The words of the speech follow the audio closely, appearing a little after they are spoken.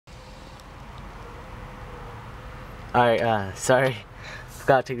Alright, sorry,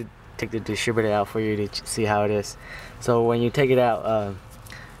 forgot to take the distributor out for you to see how it is. So when you take it out,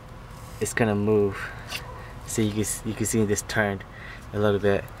 it's gonna move. See, you can see this turned a little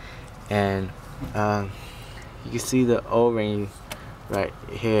bit, and you can see the O-ring right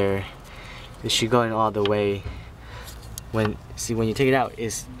here. It should go in all the way. When you take it out,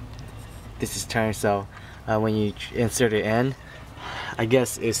 this is turned. So when you insert it in, I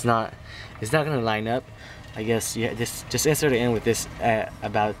guess it's not gonna line up. I guess you just insert it in with this at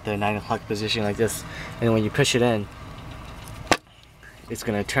about the 9 o'clock position like this, and when you push it in, it's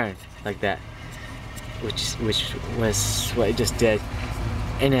gonna turn like that, which was what it just did.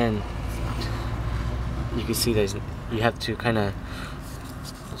 And then you can see that you have to kind of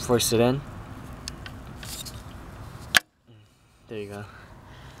force it in. There you go.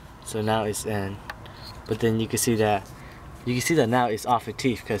 So now it's in, but then you can see that now it's off the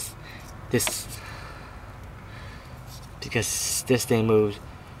teeth because this thing moved.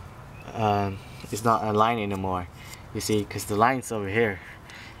 It's not a line anymore. You see, because the line's over here,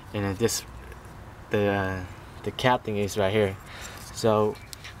 and the cap thing is right here. So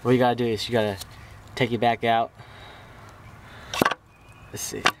what you gotta do is you gotta take it back out. Let's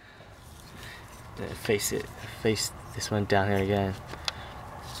see. Then face this one down here again,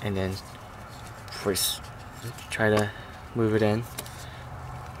 and then first try to move it in,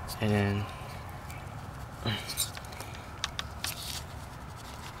 and then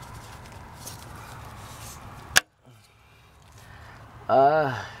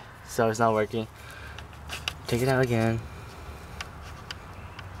so it's not working. Take it out again.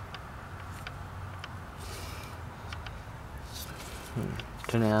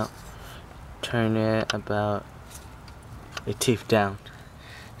 Turn it out. Turn it about the teeth down.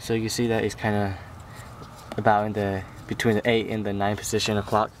 So you see that it's kind of about between the 8 and the 9 position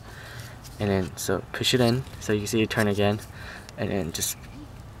o'clock. And then so push it in. So you see it turn again, and then just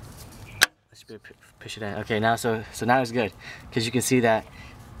push it in. Okay, now so now it's good because you can see that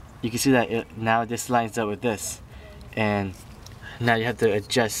now this lines up with this, and now you have to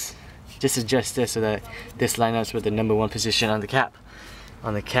adjust this so that this lines up with the number 1 position on the cap,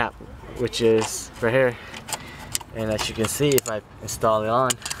 which is right here. And as you can see, if I install it on,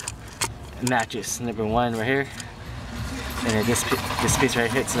 it matches number 1 right here, and then this piece right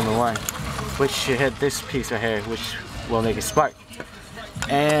here hits number 1, which should hit this piece right here, which will make it spark.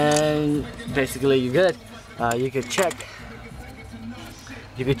 And basically you're good. You could check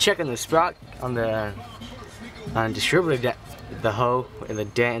on the sprocket on the distributor, the hole and the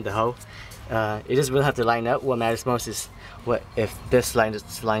dent in the hole. It just will have to line up. What matters most is if this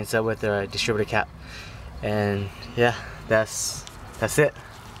lines up with the distributor cap. And yeah, that's it.